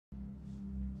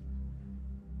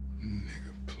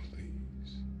Nigga,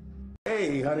 please.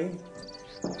 Hey, honey.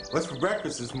 What's for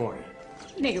breakfast this morning?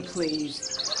 Nigga,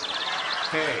 please.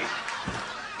 Hey,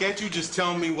 can't you just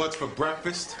tell me what's for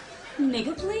breakfast?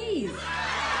 Nigga, please.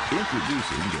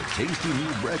 Introducing the tasty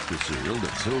new breakfast cereal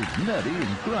that's so nutty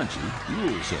and crunchy,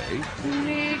 you'll say,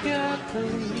 Nigga,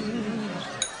 please.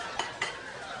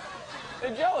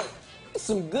 Hey, Joey, it's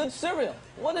some good cereal.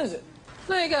 What is it?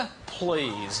 Nigga,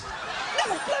 please.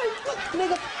 Nigga, please.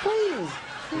 Nigga, please.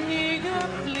 Nigga,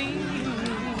 please.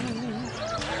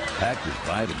 packed with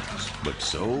vitamins, but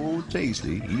so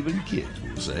tasty, even kids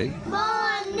will say,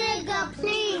 More nigga,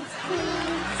 please,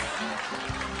 please.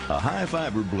 a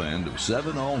high-fiber blend of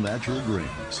 7 all-natural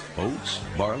grains, oats,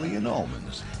 barley, and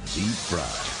almonds,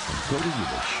 deep-fried and coated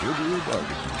with a sugary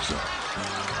barbecue sauce.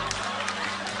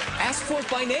 Ask for it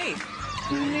by name.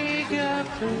 Nigga,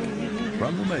 please.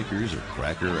 From the makers of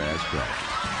Cracker Ass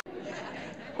Crackers.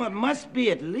 Well, it must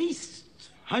be at least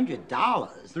 $100.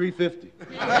 $350.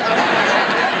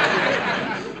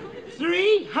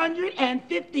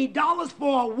 $350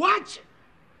 for a watch?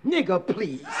 Nigga,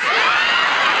 please.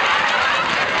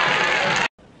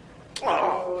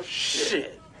 Oh,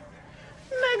 shit.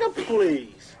 Nigga,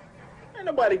 please. Ain't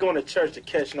nobody going to church to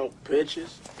catch no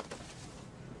bitches.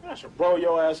 I should roll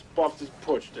your ass up off this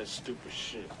porch with that stupid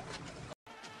shit.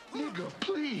 Nigga,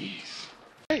 please.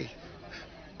 Hey.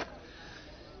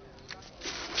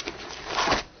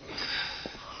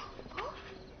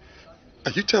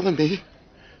 Are you telling me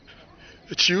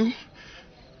that you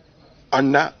are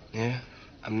not... Yeah,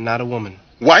 I'm not a woman.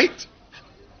 White?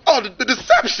 Oh, the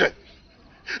deception!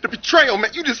 The betrayal,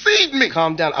 man. You deceived me.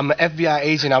 Calm down. I'm an FBI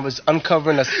agent. I was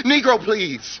uncovering a... Negro,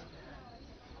 please.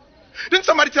 Didn't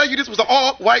somebody tell you this was an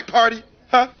all-white party?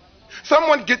 Huh?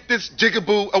 Someone get this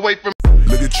jigaboo away from...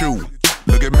 Look at you.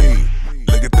 Look at me.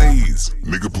 Look at these.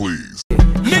 Nigga, please.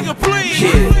 Nigga, please.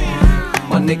 Yeah,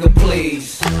 my nigga,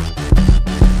 please.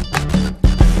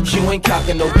 You ain't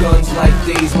cocking no guns like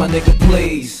these, my nigga,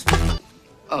 please.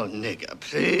 Oh, nigga,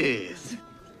 please.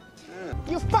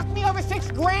 You fucked me over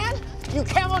 $6 grand? You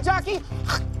camel jockey?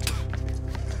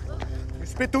 You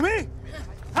spit to me?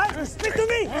 Huh? You spit to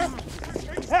me?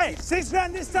 Hey, $6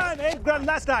 grand this time, $8 grand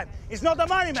last time. It's not the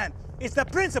money, man. It's the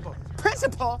principle.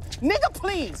 Principal? Nigga,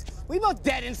 please. We both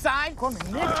dead inside. Call me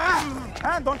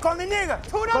nigga. Don't call me nigga.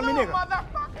 Call me nigga.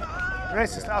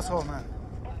 Racist asshole, man.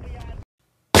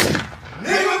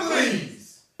 Nigga,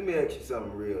 please! Let me ask you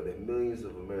something real that millions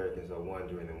of Americans are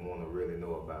wondering and want to really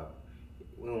know about.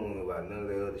 We don't know about none of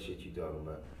the other shit you talking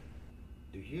about.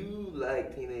 Do you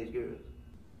like teenage girls?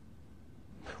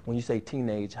 When you say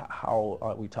teenage, how old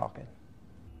are we talking?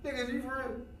 Niggas, you for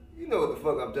real? You know what the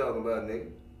fuck I'm talking about, nigga.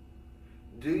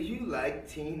 Do you like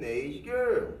teenage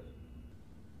girls?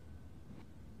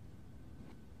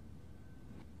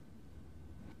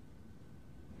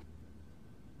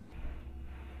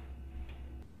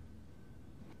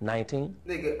 $19?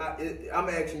 Nigga, I'm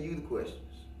asking you the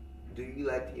questions. Do you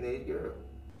like teenage girls?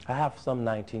 I have some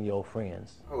 19-year-old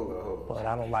friends. Hold on. But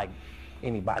I don't like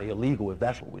anybody illegal, if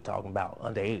that's what we're talking about,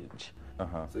 underage.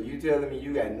 So you telling me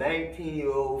you got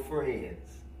 19-year-old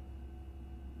friends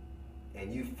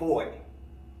and you 40?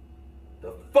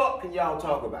 The fuck can y'all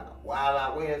talk about? Wild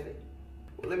Out Wednesday?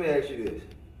 Well, let me ask you this.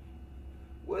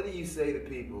 What do you say to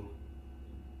people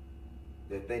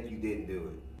that think you didn't do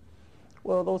it?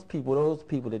 Well, those people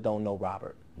that don't know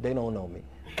Robert, they don't know me.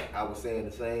 I was saying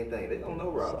the same thing. They don't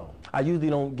know Robert. So, I usually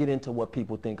don't get into what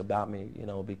people think about me,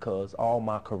 because all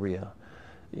my career,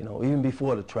 even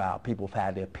before the trial, people have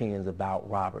had their opinions about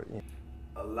Robert.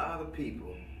 A lot of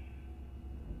people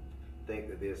think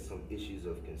that there's some issues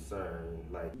of concern,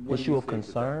 like... Issue of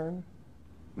concern?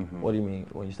 What do you mean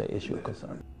when you say issue of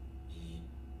concern?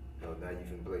 Oh, now you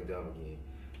finna play dumb again.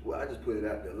 Well, I just put it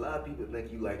out there. A lot of people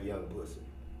think you like young pussy.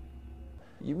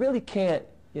 You really can't,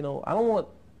 I don't want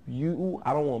you,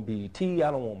 I don't want BET,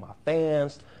 I don't want my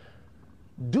fans.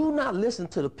 Do not listen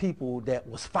to the people that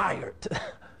was fired,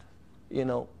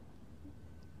 Don't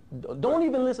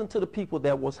even listen to the people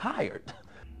that was hired.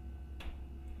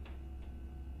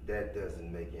 That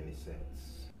doesn't make any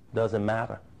sense. Doesn't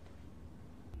matter.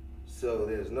 So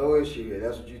there's no issue here,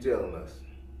 that's what you're telling us.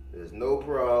 There's no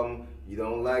problem, you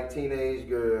don't like teenage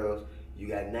girls, you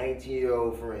got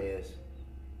 19-year-old friends,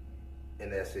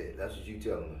 and that's it. That's what you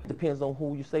telling us. Depends on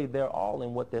who you say they're all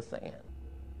and what they're saying.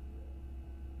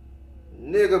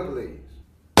 Nigga, please.